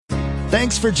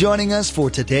Thanks for joining us for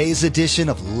today's edition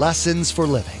of Lessons for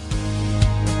Living.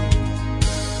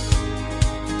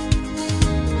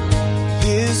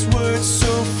 His word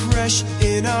so fresh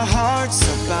in our hearts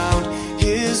abound.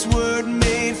 His word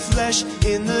made flesh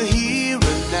in the here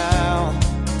and now.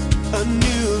 A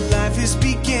new life is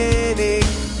beginning.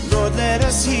 Lord, let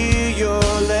us hear your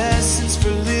lessons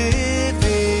for living.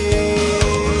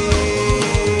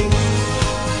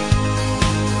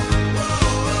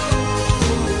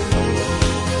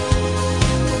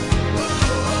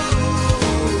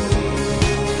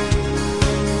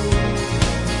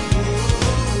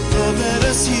 Lord, let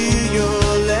us hear your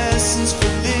lessons for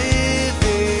living.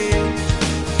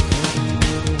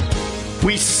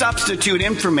 We substitute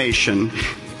information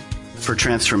for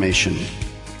transformation.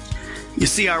 You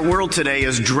see, our world today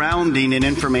is drowning in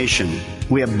information.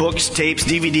 We have books, tapes,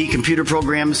 DVD, computer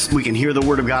programs. We can hear the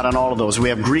Word of God on all of those. We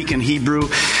have Greek and Hebrew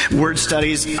word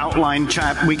studies, we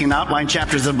can outline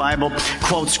chapters of the Bible,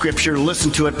 quote Scripture, listen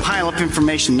to it, pile up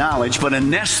information, knowledge. But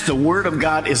unless the Word of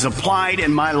God is applied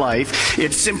in my life,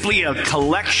 it's simply a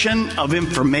collection of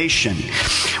information.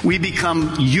 We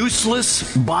become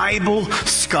useless Bible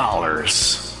scholars.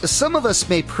 Some of us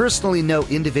may personally know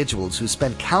individuals who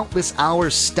spend countless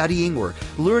hours studying or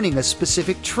learning a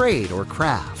specific trade or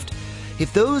craft.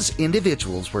 If those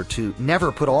individuals were to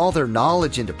never put all their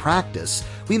knowledge into practice,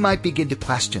 we might begin to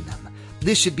question them.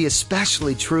 This should be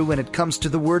especially true when it comes to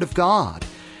the Word of God.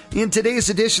 In today's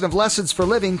edition of Lessons for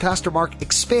Living, Pastor Mark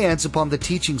expands upon the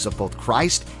teachings of both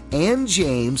Christ and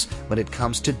James when it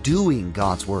comes to doing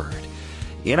God's Word.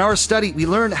 In our study, we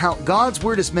learn how God's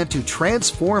Word is meant to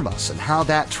transform us and how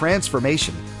that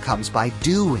transformation comes by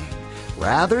doing,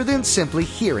 rather than simply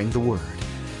hearing the Word.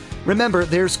 Remember,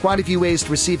 there's quite a few ways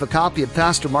to receive a copy of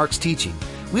Pastor Mark's teaching.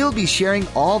 We'll be sharing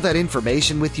all that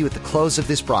information with you at the close of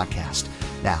this broadcast.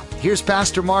 Now, here's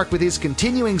Pastor Mark with his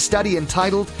continuing study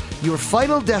entitled, Your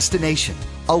Final Destination,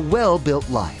 A Well-Built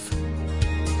Life.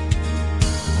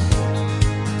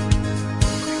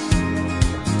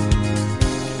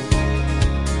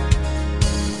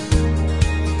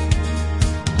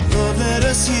 Let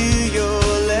us hear your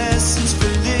lessons for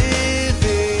living.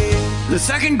 The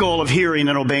second goal of hearing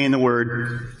and obeying the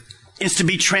Word is to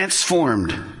be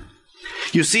transformed.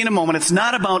 You'll see in a moment, it's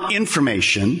not about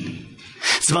information.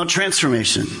 It's about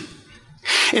transformation.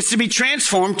 It's to be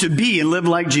transformed to be and live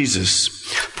like Jesus.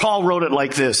 Paul wrote it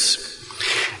like this: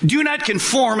 do not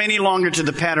conform any longer to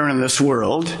the pattern of this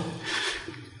world,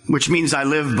 which means I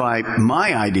live by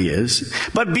my ideas,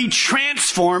 but be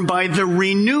transformed by the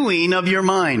renewing of your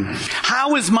mind.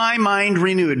 How is my mind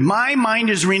renewed? My mind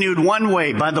is renewed one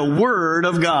way, by the Word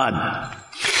of God.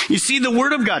 You see, the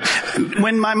Word of God,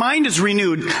 when my mind is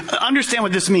renewed, understand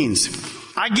what this means.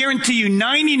 I guarantee you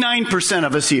 99%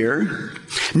 of us here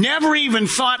never even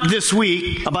thought this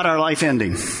week about our life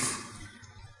ending.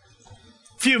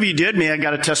 Few of you did. I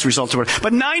got a test result for it.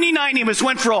 But 99 of us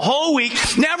went for a whole week,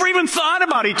 never even thought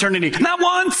about eternity. Not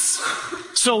once.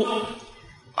 So,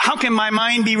 how can my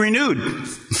mind be renewed?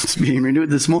 It's being renewed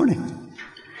this morning.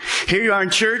 Here you are in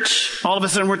church. All of a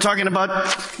sudden we're talking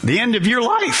about the end of your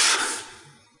life.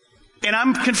 And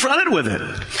I'm confronted with it.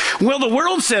 Well, the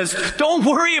world says, don't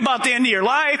worry about the end of your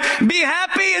life. Be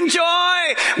happy,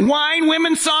 enjoy. Wine,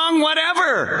 women, song,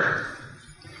 whatever.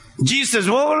 Jesus says,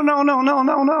 well,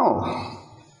 no.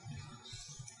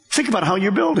 Think about how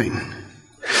you're building.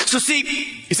 So see,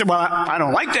 you said, well, I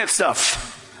don't like that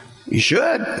stuff. You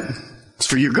should. It's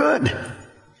for your good.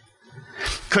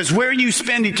 Because where you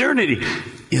spend eternity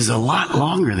is a lot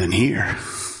longer than here.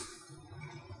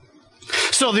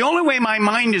 So the only way my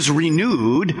mind is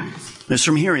renewed is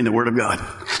from hearing the Word of God.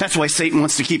 That's why Satan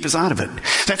wants to keep us out of it.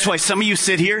 That's why some of you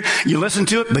sit here, you listen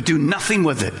to it, but do nothing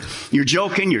with it. You're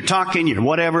joking, you're talking, you're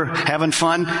whatever, having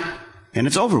fun, and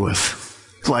it's over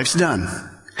with. Life's done.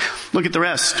 Look at the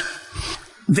rest.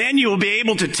 Then you will be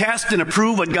able to test and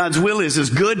approve what God's will is,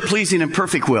 his good, pleasing, and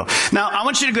perfect will. Now, I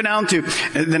want you to go down to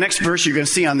the next verse you're going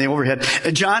to see on the overhead,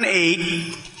 John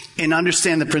 8, and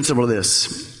understand the principle of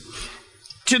this.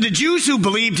 To the Jews who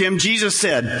believed him, Jesus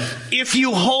said, if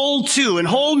you hold to, and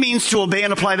hold means to obey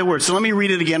and apply the word. So let me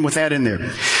read it again with that in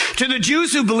there. To the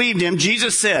Jews who believed him,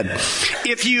 Jesus said,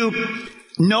 if you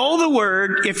know the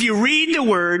word, if you read the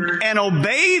word and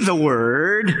obey the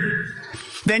word,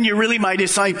 then you're really my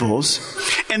disciples.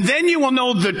 And then you will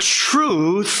know the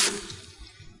truth,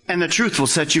 and the truth will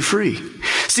set you free.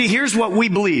 See, here's what we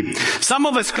believe. Some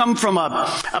of us come from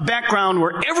a background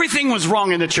where everything was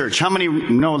wrong in the church. How many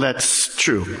know that's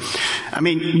true? I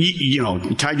mean,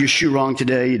 you tied your shoe wrong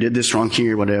today, you did this wrong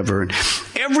here, whatever. And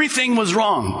everything was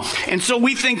wrong. And so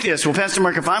we think this, well, Pastor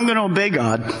Mark, if I'm going to obey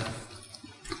God,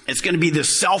 It's going to be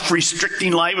this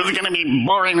self-restricting life. It's going to be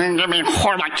boring and going to be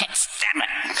horrible. I can't stand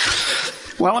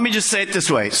it. Well, let me just say it this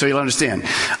way so you'll understand.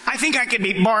 I think I could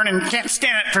be born and can't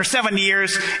stand it for 70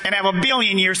 years and have 1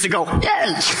 billion years to go.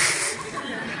 Yay!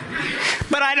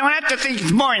 But I don't have to think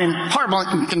it's boring and horrible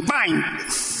and confined.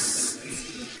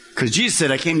 Because Jesus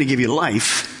said, I came to give you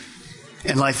life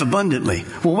and life abundantly.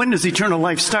 Well, when does eternal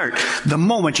life start? The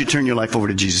moment you turn your life over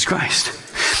to Jesus Christ.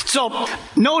 So,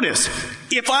 notice,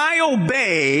 if I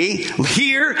obey,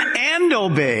 hear and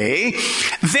obey,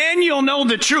 then you'll know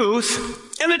the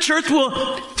truth, and the truth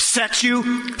will set you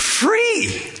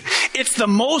free. It's the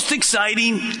most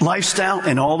exciting lifestyle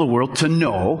in all the world to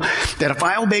know that if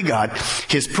I obey God,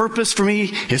 His purpose for me,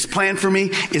 His plan for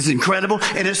me is incredible,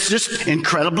 and it's just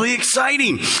incredibly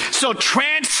exciting. So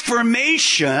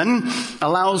transformation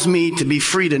allows me to be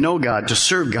free to know God, to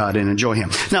serve God, and enjoy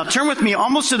Him. Now turn with me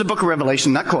almost to the book of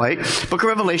Revelation, not quite, book of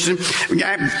Revelation,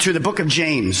 to the book of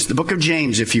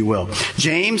James, if you will.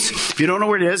 James, if you don't know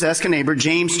where it is, ask a neighbor,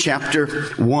 James chapter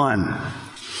 1.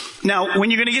 Now, when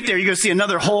you're going to get there, you're going to see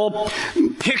another whole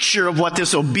picture of what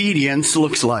this obedience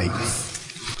looks like.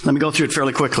 Let me go through it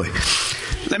fairly quickly.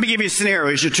 Let me give you a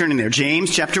scenario as you're turning there.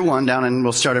 James chapter 1 down, and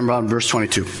we'll start around verse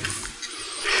 22.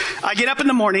 I get up in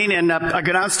the morning and I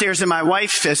go downstairs and my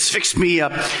wife has fixed me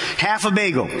half a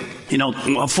bagel. You know,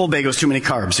 a full bagel is too many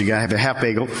carbs. So you gotta have a half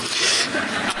bagel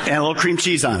and a little cream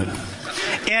cheese on it.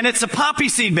 And it's a poppy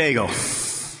seed bagel.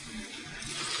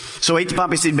 So I ate the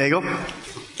poppy seed bagel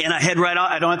and I head right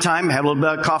out. I don't have time. I have a little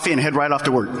bit of coffee and head right off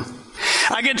to work.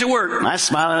 I get to work. I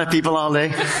smile at people all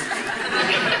day.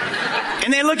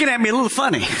 And they're looking at me a little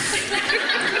funny.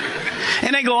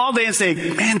 And I go all day and say,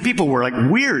 man, people were like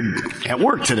weird at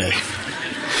work today.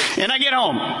 And I get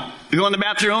home, I go in the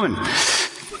bathroom and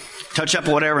touch up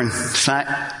whatever and sign.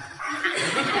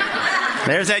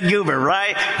 There's that goober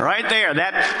right there.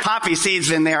 That poppy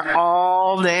seed's in there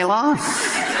all day long.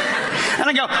 And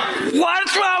I go,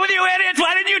 what's wrong with you idiots?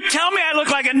 Why didn't you tell me I look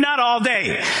like a nut all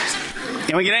day?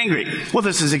 And we get angry. Well,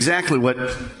 this is exactly what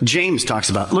James talks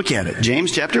about. Look at it.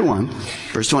 James chapter 1,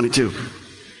 verse 22.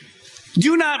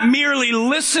 Do not merely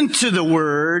listen to the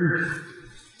word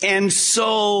and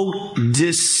so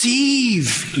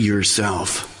deceive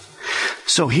yourself.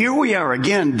 So here we are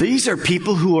again. These are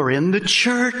people who are in the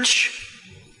church.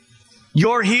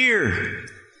 You're here.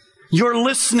 You're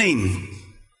listening.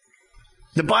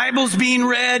 The Bible's being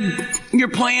read. You're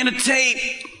playing a tape.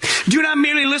 Do not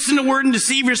merely listen to the word and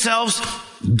deceive yourselves.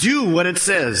 Do what it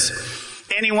says.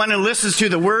 Anyone who listens to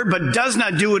the word but does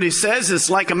not do what he says is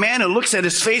like a man who looks at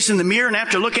his face in the mirror and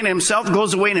after looking at himself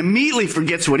goes away and immediately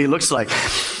forgets what he looks like.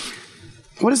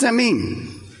 What does that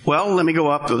mean? Well, let me go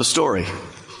up to the story.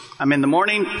 I'm in the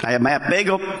morning. I have my half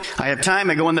bagel. I have time.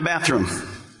 I go in the bathroom.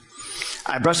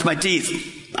 I brush my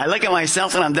teeth. I look at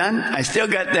myself and I'm done. I still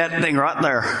got that thing right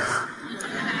there.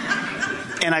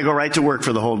 And I go right to work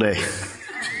for the whole day.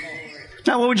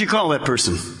 Now, what would you call that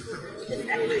person?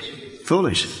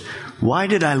 Foolish. Why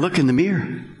did I look in the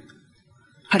mirror?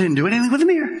 I didn't do anything with the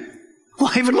mirror.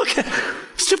 Why even look at it?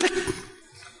 Stupid.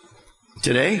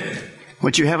 Today,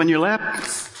 what you have in your lap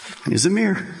is a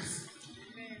mirror.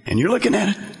 And you're looking at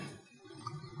it.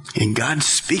 And God's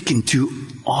speaking to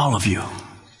all of you.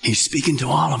 He's speaking to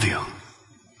all of you.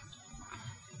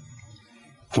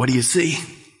 What do you see?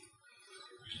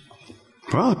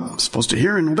 Well, I'm supposed to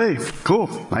hear and obey. Cool.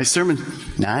 Nice sermon.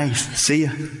 Nice. See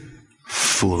ya.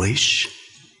 Foolish.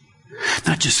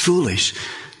 Not just foolish,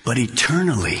 but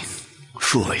eternally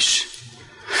foolish.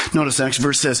 Notice the next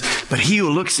verse says, but he who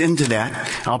looks into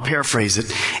that, I'll paraphrase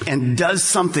it, and does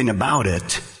something about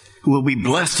it will be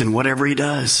blessed in whatever he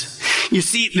does. You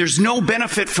see, there's no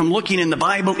benefit from looking in the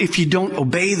Bible if you don't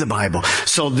obey the Bible.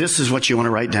 So this is what you want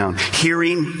to write down.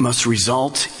 Hearing must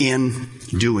result in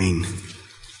doing.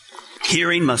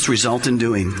 Hearing must result in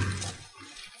doing.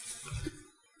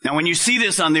 Now, when you see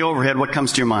this on the overhead, what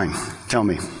comes to your mind? Tell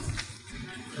me.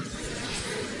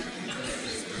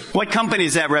 What company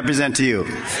does that represent to you?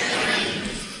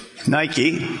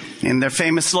 Nike. And their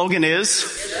famous slogan is?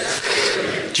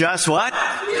 Just what?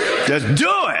 Just do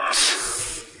it.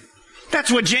 That's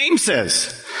what James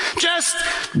says. Just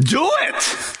do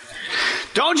it.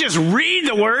 Don't just read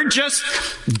the word, just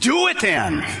do it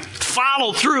then.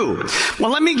 Follow through.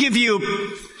 Well, let me give you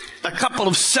a couple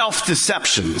of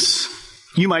self-deceptions.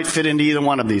 You might fit into either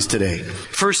one of these today.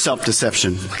 First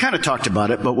self-deception. I kind of talked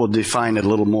about it, but we'll define it a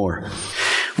little more.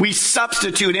 We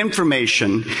substitute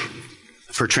information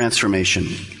for transformation.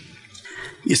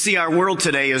 You see, our world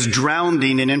today is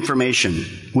drowning in information.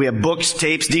 We have books,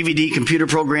 tapes, DVD, computer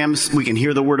programs. We can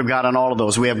hear the Word of God on all of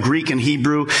those. We have Greek and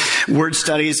Hebrew word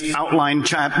studies, we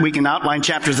can outline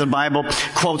chapters of the Bible,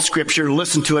 quote Scripture,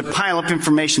 listen to it, pile up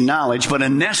information, knowledge. But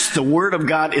unless the Word of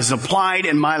God is applied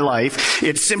in my life,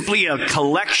 it's simply a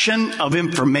collection of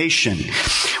information.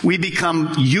 We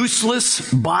become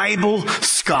useless Bible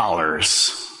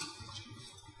scholars.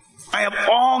 I have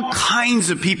all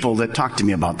kinds of people that talk to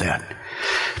me about that.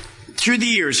 Through the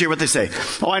years, hear what they say.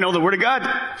 Oh, I know the Word of God.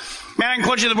 Man, I can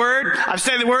quote you the Word. I've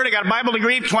studied the Word. I got a Bible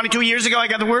degree. 22 years ago, I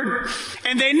got the Word.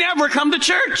 And they never come to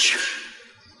church.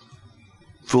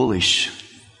 Foolish.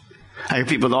 I hear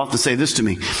people often say this to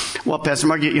me. Well, Pastor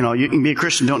Mark, you can be a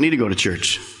Christian, don't need to go to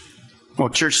church. Well,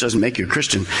 church doesn't make you a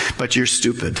Christian, but you're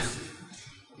stupid.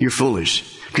 You're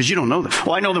foolish. Because you don't know that.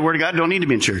 Well, I know the Word of God, don't need to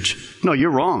be in church. No,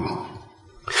 you're wrong.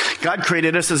 God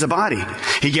created us as a body.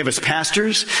 He gave us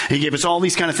pastors. He gave us all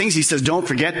these kind of things. He says, don't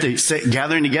forget to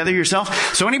gathering together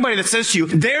yourself. So anybody that says to you,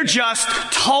 they're just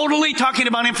totally talking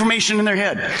about information in their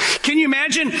head. Can you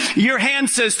imagine? Your hand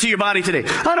says to your body today,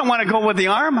 I don't want to go with the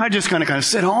arm. I'm just going to kind of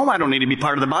sit home. I don't need to be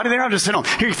part of the body there. I'll just sit home.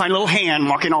 Here you find a little hand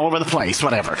walking all over the place,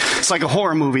 whatever. It's like a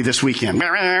horror movie this weekend.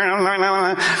 That's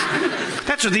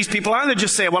what these people are. They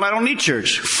just say, well, I don't need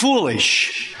church.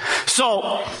 Foolish.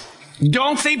 So,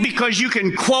 don't think because you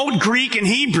can quote Greek and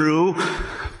Hebrew,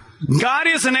 God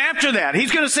isn't after that.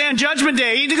 He's going to say on Judgment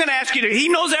Day, He's going to ask you He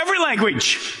knows every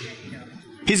language.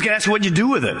 He's going to ask what you do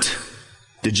with it.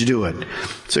 Did you do it?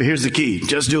 So here's the key.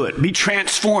 Just do it. Be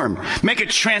transformed. Make it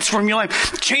transform your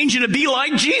life. Change it to be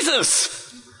like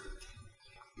Jesus.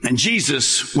 And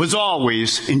Jesus was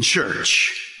always in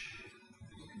church.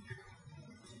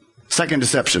 Second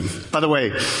deception. By the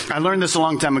way, I learned this a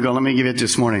long time ago. Let me give it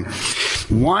this morning.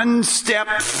 One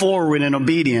step forward in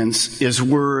obedience is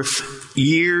worth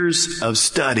years of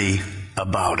study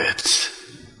about it.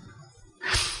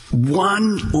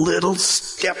 One little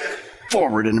step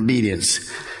forward in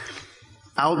obedience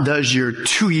outdoes your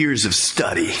 2 years of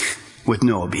study with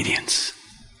no obedience.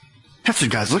 That's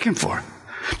what God's looking for.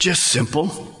 Just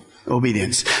simple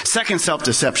obedience. Second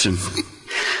self-deception.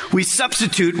 We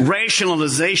substitute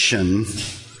rationalization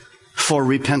for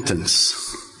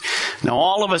repentance. Now,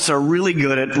 all of us are really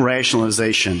good at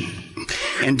rationalization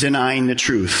and denying the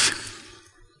truth.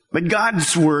 But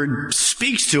God's Word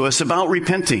speaks to us about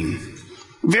repenting.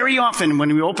 Very often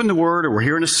when we open the Word or we're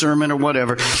hearing a sermon or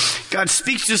whatever, God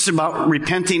speaks to us about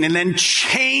repenting and then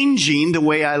changing the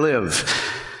way I live.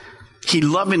 He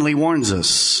lovingly warns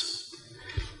us.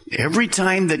 Every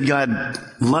time that God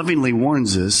lovingly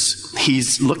warns us,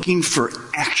 He's looking for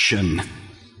action,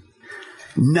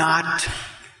 not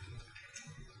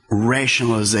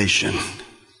rationalization.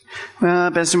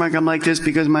 Well, Pastor Mark, I'm like this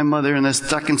because my mother, and that's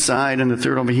stuck inside, and the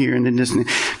third over here, and then this.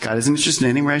 God isn't interested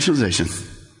in any rationalization.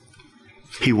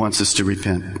 He wants us to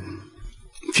repent.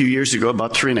 A few years ago,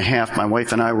 about 3.5, my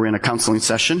wife and I were in a counseling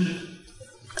session.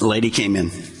 A lady came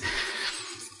in.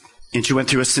 And she went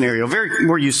through a scenario.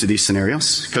 We're used to these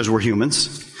scenarios because we're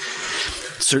humans.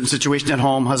 Certain situation at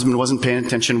home, husband wasn't paying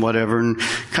attention, whatever, and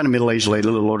kind of middle-aged lady,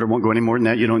 a little older, won't go any more than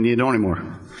that. You don't need to know anymore.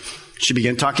 She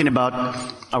began talking about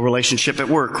a relationship at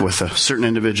work with a certain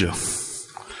individual.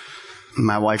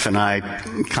 My wife and I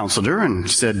counseled her and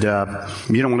said, you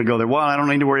don't want to go there. Well, I don't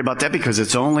need to worry about that because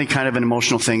it's only kind of an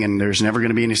emotional thing and there's never going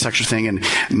to be any sexual thing and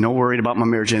no worried about my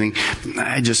marriage or anything.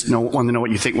 I just want to know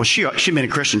what you think. Well, she'd been a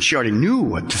Christian. She already knew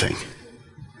what to think.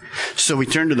 So we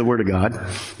turned to the Word of God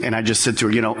and I just said to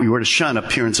her, you were to shun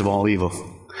appearance of all evil.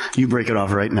 You break it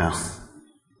off right now.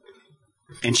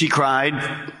 And she cried.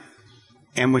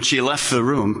 And when she left the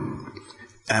room,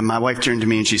 and my wife turned to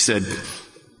me and she said,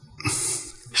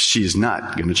 she is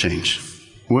not going to change.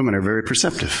 Women are very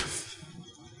perceptive.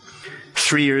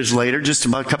 3 years later, just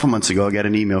about a couple months ago, I got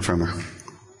an email from her.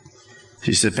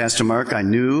 She said, Pastor Mark, I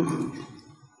knew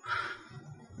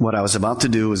what I was about to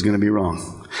do was going to be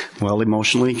wrong. Well,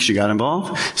 emotionally, she got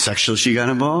involved. Sexually, she got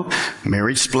involved.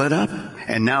 Marriage split up.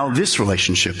 And now this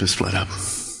relationship is split up.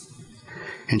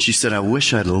 And she said, I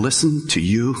wish I'd listened to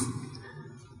you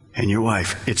and your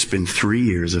wife. It's been 3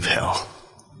 years of hell.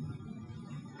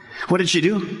 What did she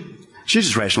do? She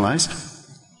just rationalized.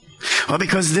 Well,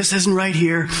 because this isn't right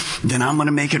here, then I'm going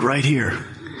to make it right here.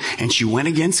 And she went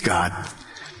against God.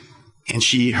 And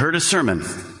she heard a sermon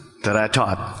that I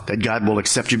taught, that God will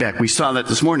accept you back. We saw that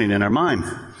this morning in our mime.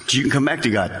 You can come back to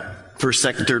God. First,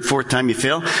 second, third, fourth time you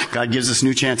fail, God gives us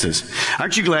new chances.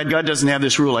 Aren't you glad God doesn't have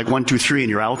this rule like 1, 2, 3 and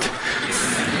you're out?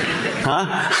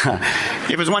 Huh?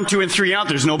 If it's 1, 2, and 3 out,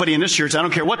 there's nobody in this church. I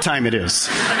don't care what time it is.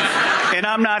 And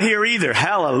I'm not here either.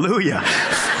 Hallelujah.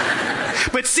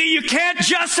 But see, you can't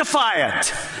justify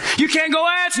it. You can't go,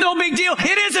 it's no big deal.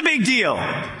 It is a big deal.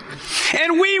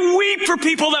 And we weep for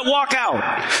people that walk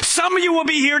out. Some of you will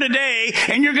be here today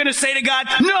and you're going to say to God,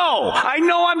 no, I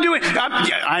know I'm doing,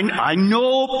 I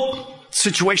know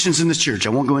situations in this church. I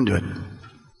won't go into it.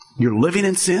 You're living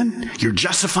in sin, you're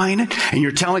justifying it, and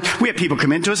you're telling, we have people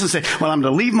come into us and say, well, I'm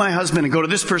going to leave my husband and go to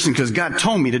this person because God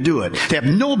told me to do it. They have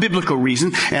no biblical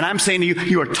reason, and I'm saying to you,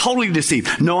 you are totally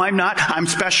deceived. No, I'm not. I'm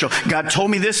special. God told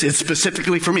me this. It's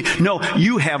specifically for me. No,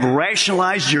 you have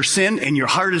rationalized your sin, and your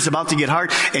heart is about to get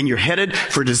hard, and you're headed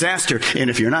for disaster.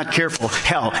 And if you're not careful,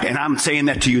 hell. And I'm saying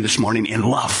that to you this morning in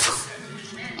love.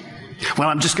 Well,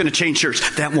 I'm just going to change church.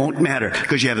 That won't matter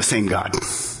because you have the same God.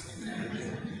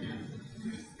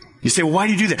 You say, well, why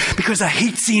do you do that? Because I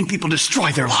hate seeing people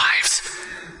destroy their lives.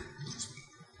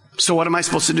 So what am I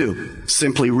supposed to do?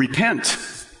 Simply repent.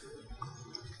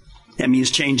 That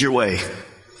means change your way.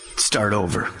 Start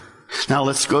over. Now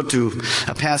let's go to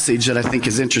a passage that I think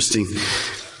is interesting.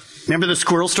 Remember the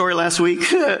squirrel story last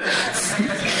week? I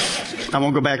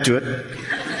won't go back to it.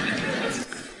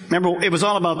 Remember, it was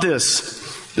all about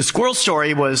this. The squirrel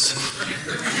story was...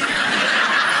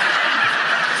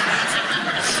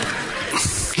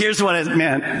 Here's what it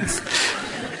meant.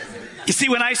 You see,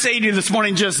 when I say to you this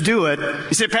morning, just do it,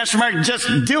 you say, Pastor Mark, just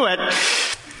do it.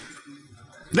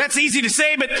 That's easy to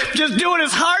say, but just do it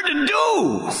is hard to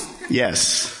do.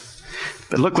 Yes.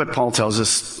 But look what Paul tells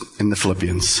us in the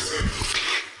Philippians.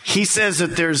 He says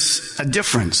that there's a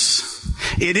difference.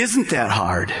 It isn't that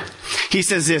hard. He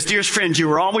says this, dearest friends, you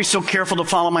were always so careful to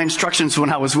follow my instructions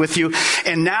when I was with you.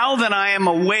 And now that I am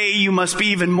away, you must be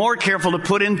even more careful to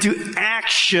put into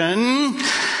action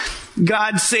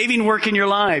God's saving work in your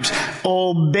lives,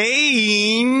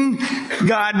 obeying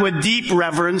God with deep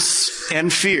reverence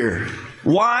and fear.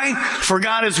 Why? For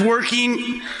God is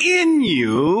working in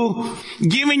you,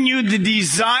 giving you the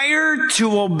desire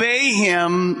to obey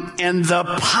Him and the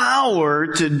power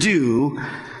to do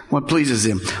what pleases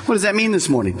Him. What does that mean this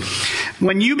morning?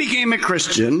 When you became a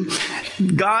Christian,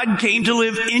 God came to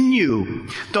live in you.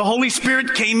 The Holy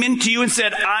Spirit came into you and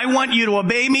said, I want you to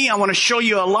obey me. I want to show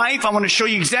you a life. I want to show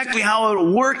you exactly how it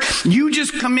will work. You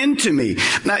just come into me.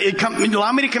 Now,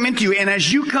 allow me to come into you. And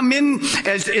as you come in,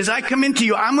 as I come into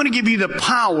you, I'm going to give you the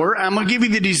power. I'm going to give you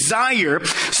the desire.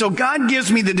 So God gives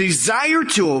me the desire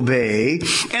to obey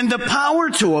and the power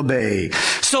to obey.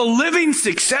 So living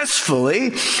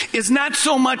successfully is not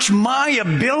so much my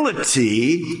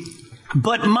ability,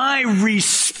 but my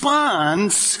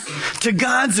response to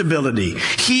God's ability.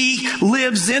 He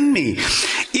lives in me.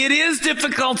 It is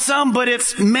difficult some, but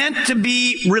it's meant to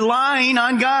be relying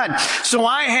on God. So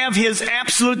I have His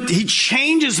absolute, He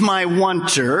changes my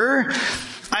wanter.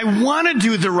 I want to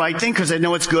do the right thing because I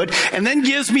know it's good, and then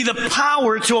gives me the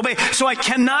power to obey. So I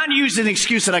cannot use an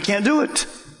excuse that I can't do it.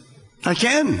 I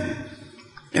can.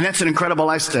 And that's an incredible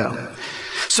lifestyle.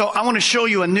 So I want to show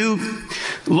you a new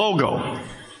logo.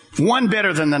 One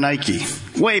better than the Nike.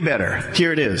 Way better.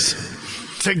 Here it is.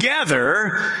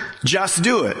 Together, just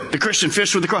do it. The Christian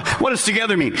fish with the cross. What does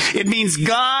together mean? It means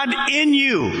God in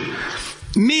you.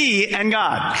 Me and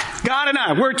God. God and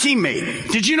I, we're a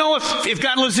teammate. Did you know if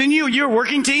God lives in you, you're a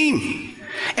working team?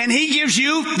 And He gives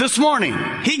you this morning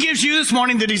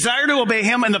the desire to obey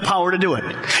Him and the power to do it.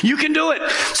 You can do it.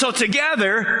 So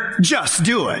together, just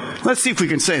do it. Let's see if we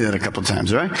can say that a couple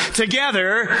times, all right?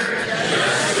 Together,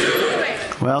 just do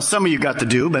it. Well, some of you got the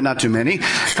do, but not too many.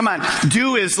 Come on.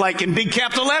 Do is like in big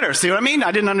capital letters. See what I mean?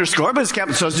 I didn't underscore, but it's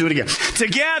capital, so let's do it again.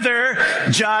 Together,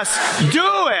 just do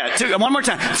it. One more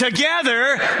time.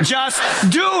 Together, just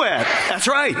do it. That's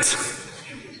right.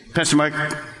 Pastor Mike,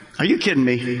 are you kidding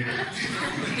me?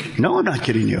 No, I'm not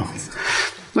kidding you.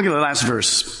 Look at the last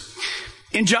verse.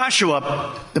 In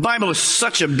Joshua, the Bible is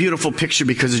such a beautiful picture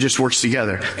because it just works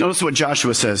together. Notice what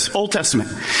Joshua says. Old Testament.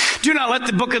 Do not let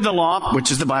the book of the law,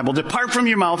 which is the Bible, depart from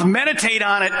your mouth. Meditate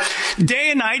on it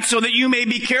day and night so that you may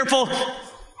be careful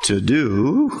to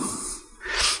do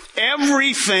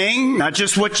everything, not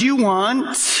just what you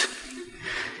want,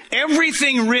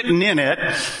 everything written in it.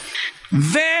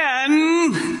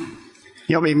 Then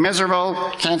you'll be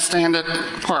miserable, can't stand it,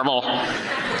 horrible.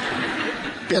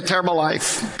 Be a terrible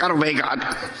life. Gotta obey God.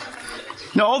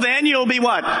 No, then you'll be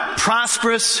what?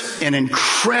 Prosperous and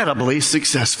incredibly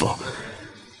successful.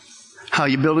 How are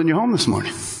you building your home this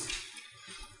morning?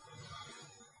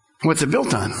 What's it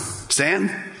built on? Sand?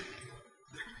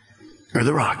 Or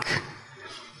the rock?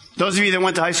 Those of you that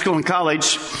went to high school and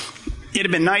college, it'd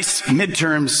have been nice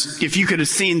midterms if you could have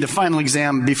seen the final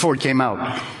exam before it came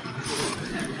out.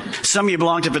 Some of you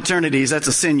belong to fraternities. That's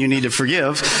a sin you need to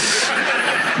forgive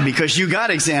because you got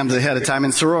exams ahead of time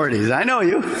in sororities. I know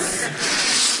you.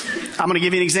 I'm going to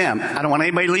give you an exam. I don't want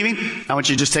anybody leaving. I want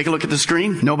you to just take a look at the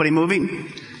screen. Nobody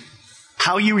moving.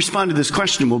 How you respond to this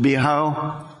question will be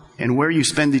how and where you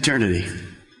spend eternity.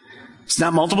 It's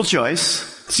not multiple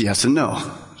choice. It's yes and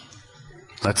no.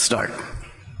 Let's start.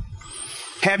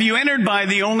 Have you entered by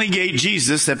the only gate,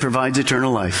 Jesus, that provides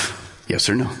eternal life? Yes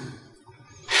or no?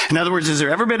 In other words, has there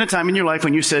ever been a time in your life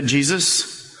when you said,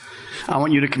 Jesus, I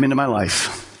want you to come into my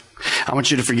life. I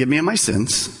want you to forgive me of my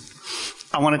sins.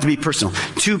 I want it to be personal.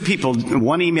 2 people,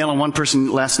 one email and one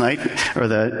person last night, or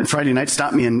the Friday night,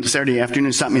 stopped me, and Saturday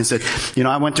afternoon stopped me and said,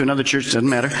 I went to another church, doesn't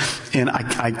matter, and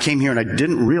I came here and I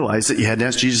didn't realize that you had to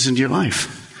ask Jesus into your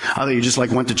life. I thought you just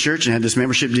went to church and had this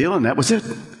membership deal and that was it.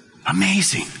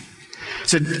 Amazing.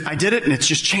 Said, I did it and it's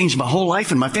just changed my whole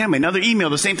life and my family. Another email,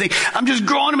 the same thing. I'm just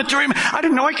growing in maturity. I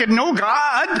didn't know I could know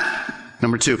God.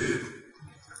 Number 2.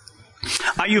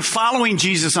 Are you following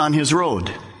Jesus on his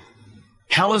road?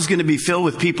 Hell is going to be filled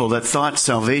with people that thought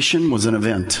salvation was an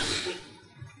event.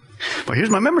 But here's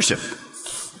my membership.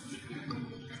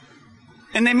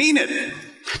 And they mean it.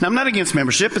 Now, I'm not against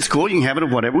membership. It's cool. You can have it or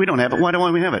whatever. We don't have it. Why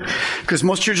don't we have it? Because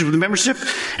most churches with membership,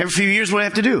 every few years, what do I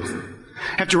have to do?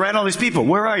 I have to write all these people.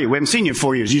 Where are you? We haven't seen you in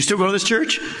 4 years. You still go to this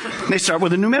church? And they start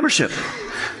with a new membership.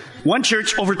 One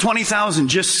church, over 20,000,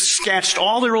 just scratched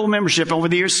all their old membership over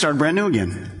the years, started brand new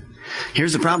again.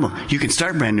 Here's the problem. You can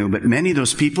start brand new, but many of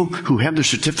those people who have their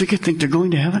certificate think they're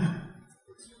going to heaven.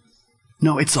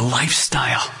 No, it's a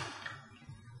lifestyle.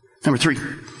 Number 3.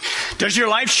 Does your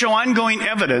life show ongoing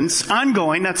evidence,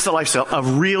 that's the lifestyle,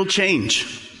 of real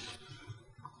change?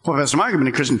 Well, Pastor Mark, I've been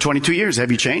a Christian 22 years. Have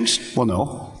you changed? Well,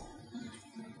 no.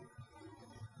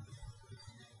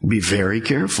 Be very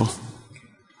careful.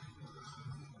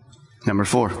 Number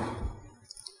 4.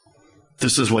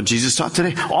 This is what Jesus taught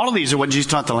today. All of these are what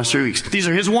Jesus taught the last 3 weeks. These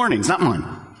are his warnings, not mine.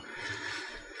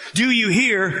 Do you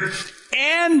hear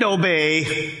and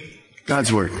obey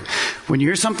God's word? When you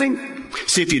hear something,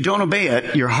 see, if you don't obey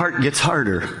it, your heart gets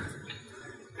harder.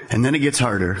 And then it gets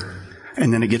harder.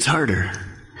 And then it gets harder.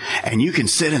 And you can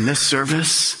sit in this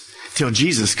service till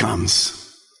Jesus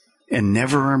comes and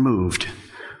never are moved.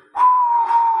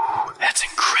 That's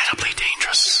incredibly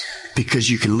dangerous.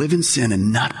 Because you can live in sin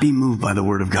and not be moved by the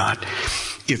word of God.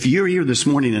 If you're here this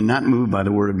morning and not moved by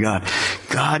the word of God,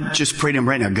 God, just pray to him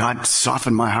right now. God,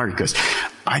 soften my heart because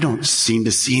I don't seem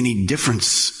to see any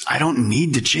difference. I don't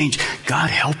need to change. God,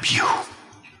 help you.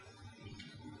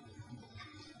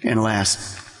 And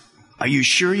last, are you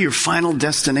sure your final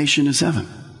destination is heaven?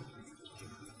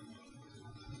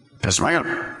 Pastor Mike,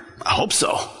 I hope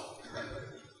so.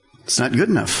 It's not good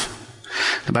enough.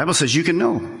 The Bible says you can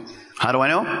know. How do I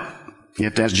know? You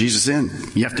have to ask Jesus in.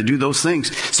 You have to do those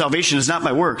things. Salvation is not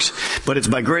by works, but it's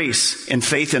by grace and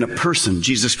faith in a person,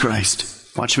 Jesus Christ.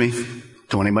 Watch me.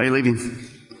 Don't want anybody leaving.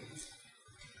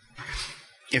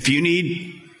 If you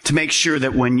need to make sure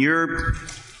that when you're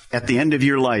at the end of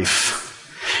your life,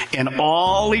 and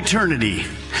all eternity,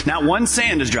 not one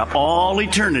sand is dropped, all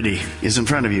eternity is in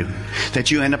front of you,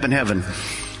 that you end up in heaven,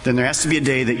 then there has to be a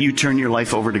day that you turn your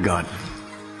life over to God.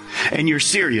 And you're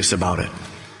serious about it.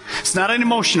 It's not an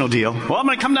emotional deal. Well, I'm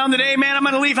going to come down today, man. I'm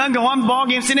going to leave. I'm going to ball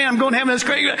games today. I'm going to heaven. That's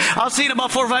great. I'll see you in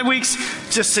about 4 or 5 weeks.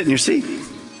 Just sit in your seat.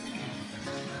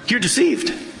 You're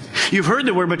deceived. You've heard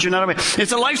the word, but you're not aware.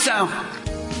 It's a lifestyle.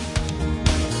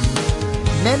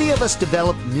 Many of us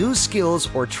develop new skills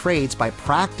or trades by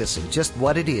practicing just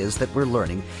what it is that we're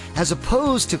learning, as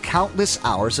opposed to countless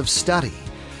hours of study.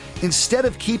 Instead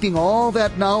of keeping all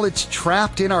that knowledge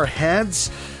trapped in our heads,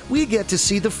 we get to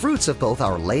see the fruits of both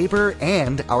our labor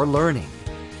and our learning.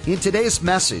 In today's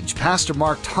message, Pastor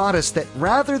Mark taught us that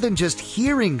rather than just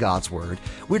hearing God's Word,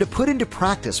 we're to put into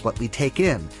practice what we take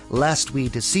in, lest we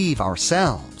deceive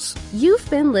ourselves. You've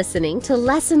been listening to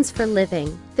Lessons for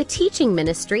Living, the teaching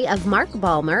ministry of Mark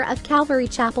Balmer of Calvary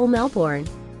Chapel, Melbourne.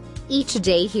 Each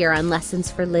day here on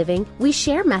Lessons for Living, we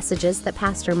share messages that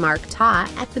Pastor Mark taught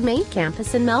at the main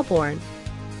campus in Melbourne.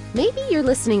 Maybe you're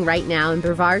listening right now in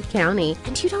Brevard County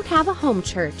and you don't have a home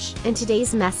church, and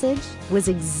today's message was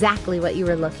exactly what you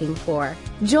were looking for.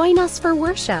 Join us for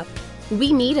worship.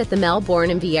 We meet at the Melbourne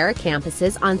and Viera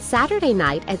campuses on Saturday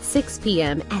night at 6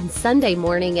 p.m. and Sunday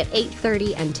morning at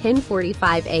 8:30 and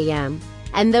 10:45 a.m.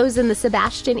 And those in the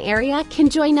Sebastian area can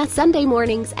join us Sunday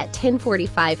mornings at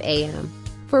 10:45 a.m.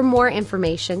 For more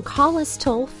information, call us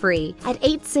toll-free at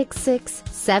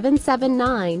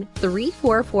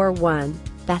 866-779-3441.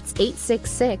 That's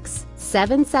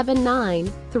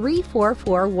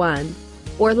 866-779-3441.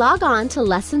 Or log on to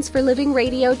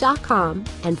lessonsforlivingradio.com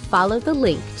and follow the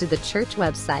link to the church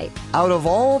website. Out of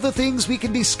all the things we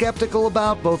can be skeptical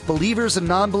about, both believers and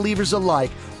non-believers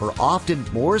alike are often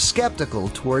more skeptical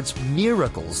towards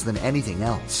miracles than anything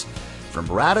else. From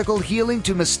radical healing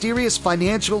to mysterious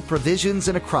financial provisions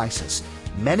in a crisis,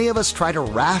 many of us try to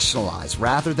rationalize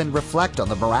rather than reflect on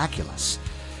the miraculous.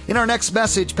 In our next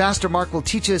message, Pastor Mark will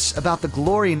teach us about the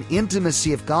glory and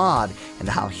intimacy of God and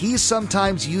how He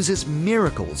sometimes uses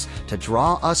miracles to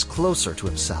draw us closer to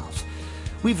Himself.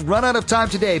 We've run out of time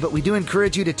today, but we do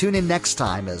encourage you to tune in next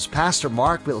time as Pastor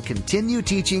Mark will continue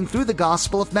teaching through the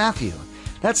Gospel of Matthew.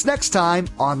 That's next time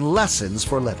on Lessons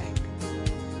for Living.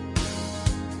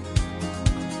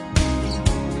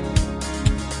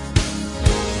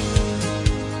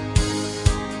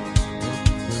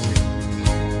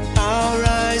 Our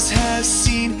eyes have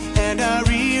seen and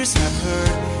our ears have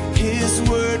heard His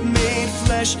word made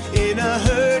flesh in a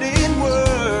herd.